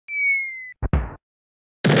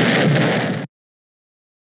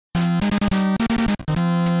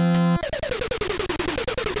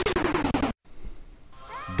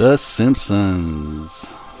The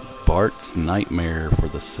Simpsons, Bart's Nightmare for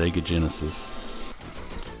the Sega Genesis.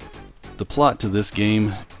 The plot to this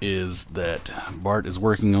game is that Bart is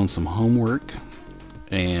working on some homework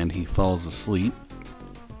and he falls asleep.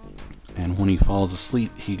 And when he falls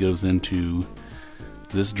asleep, he goes into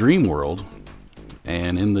this dream world.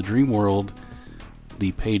 And in the dream world,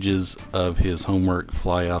 the pages of his homework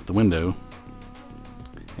fly out the window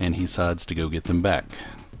and he decides to go get them back.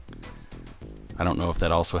 I don't know if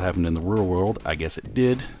that also happened in the real world. I guess it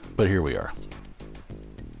did, but here we are.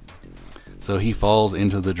 So he falls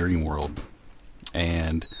into the dream world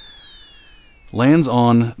and lands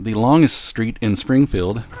on the longest street in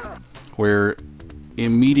Springfield, where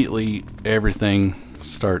immediately everything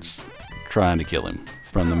starts trying to kill him.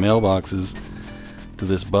 From the mailboxes to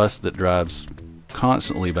this bus that drives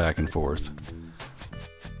constantly back and forth.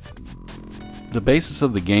 The basis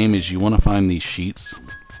of the game is you want to find these sheets,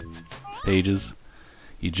 pages,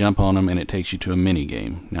 you jump on them and it takes you to a mini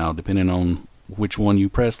game. Now depending on which one you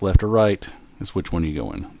press, left or right, is which one you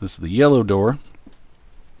go in. This is the yellow door,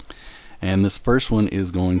 and this first one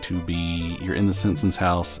is going to be, you're in the Simpsons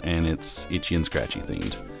house and it's Itchy and Scratchy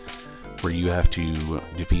themed, where you have to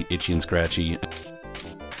defeat Itchy and Scratchy.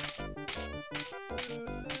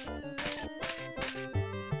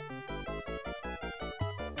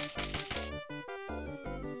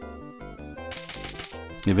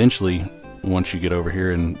 Eventually, once you get over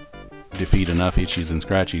here and defeat enough Itchies and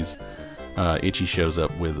Scratchies, Itchy shows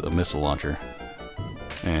up with a missile launcher,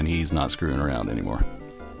 and he's not screwing around anymore.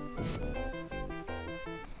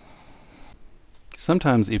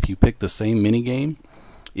 Sometimes if you pick the same minigame,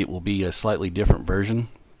 it will be a slightly different version.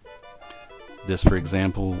 This, for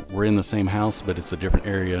example, we're in the same house, but it's a different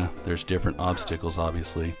area. There's different obstacles,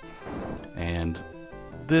 obviously, and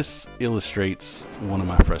this illustrates one of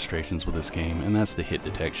my frustrations with this game, and that's the hit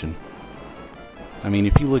detection. I mean,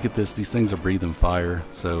 if you look at this, these things are breathing fire,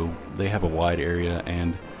 so they have a wide area,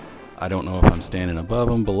 and I don't know if I'm standing above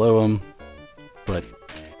them, below them, but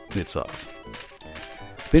it sucks.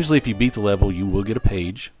 Eventually, if you beat the level, you will get a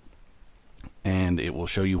page, and it will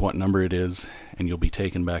show you what number it is, and you'll be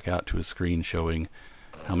taken back out to a screen showing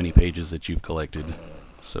how many pages that you've collected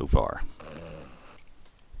so far.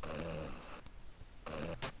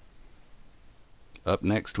 Up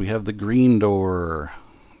next, we have the green door.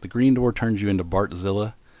 The green door turns you into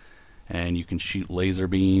Bartzilla, and you can shoot laser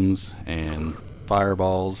beams and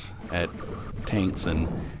fireballs at tanks and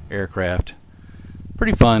aircraft.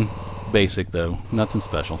 Pretty fun. Basic, though. Nothing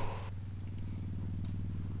special.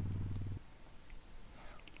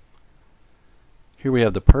 Here we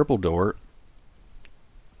have the purple door.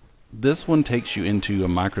 This one takes you into a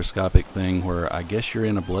microscopic thing where I guess you're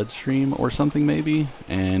in a bloodstream or something maybe,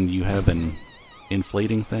 and you have an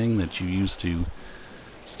inflating thing that you use to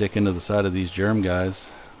stick into the side of these germ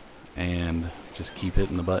guys and just keep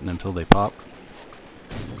hitting the button until they pop.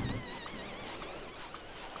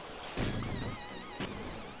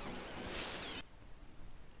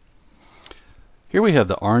 Here we have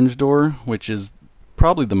the orange door, which is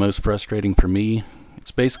probably the most frustrating for me.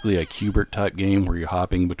 It's basically a Cubert type game where you're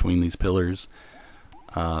hopping between these pillars.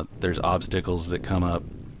 There's obstacles that come up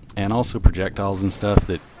and also projectiles and stuff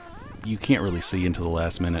that you can't really see until the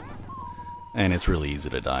last minute, and it's really easy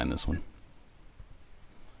to die in this one.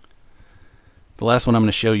 The last one I'm going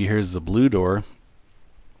to show you here is the blue door.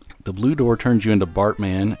 The blue door turns you into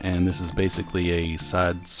Bartman, and this is basically a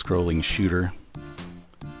side-scrolling shooter.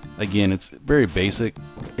 Again, it's very basic.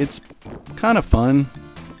 It's kind of fun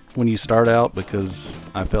when you start out because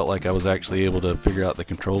I felt like I was actually able to figure out the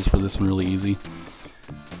controls for this one really easy.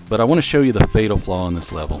 But I want to show you the fatal flaw in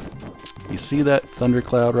this level. You see that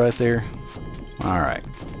thundercloud right there? Alright.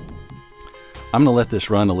 I'm going to let this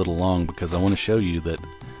run a little long because I want to show you that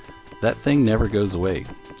that thing never goes away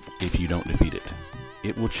if you don't defeat it.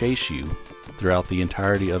 It will chase you throughout the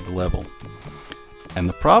entirety of the level. And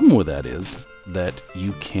the problem with that is that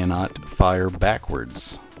you cannot fire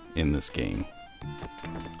backwards in this game.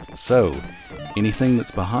 So, anything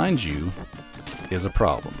that's behind you is a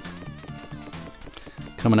problem.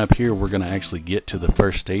 Coming up here, we're going to actually get to the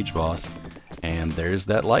first stage boss, and there's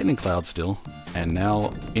that lightning cloud still, and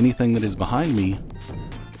now anything that is behind me,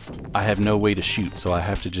 I have no way to shoot, so I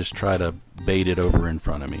have to just try to bait it over in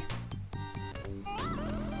front of me.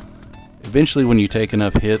 Eventually, when you take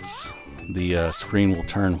enough hits, the screen will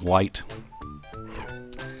turn white,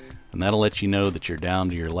 and that'll let you know that you're down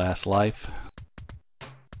to your last life.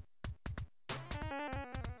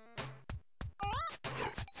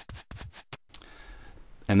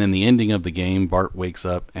 And then the ending of the game, Bart wakes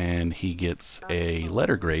up and he gets a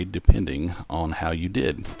letter grade depending on how you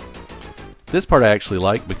did. This part I actually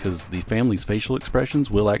like because the family's facial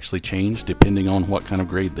expressions will actually change depending on what kind of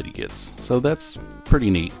grade that he gets. So that's pretty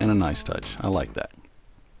neat and a nice touch. I like that.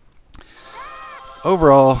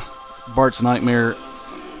 Overall, Bart's Nightmare,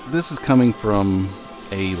 this is coming from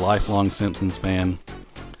a lifelong Simpsons fan.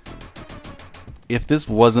 If this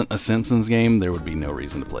wasn't a Simpsons game, there would be no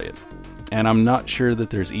reason to play it. And I'm not sure that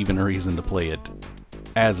there's even a reason to play it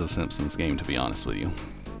as a Simpsons game, to be honest with you.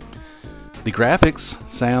 The graphics,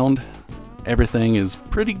 sound, everything is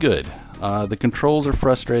pretty good. The controls are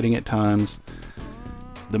frustrating at times.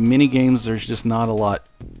 The mini games, there's just not a lot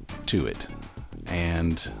to it.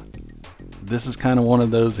 And this is kind of one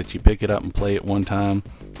of those that you pick it up and play it one time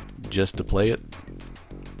just to play it.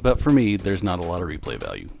 But for me, there's not a lot of replay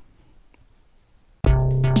value.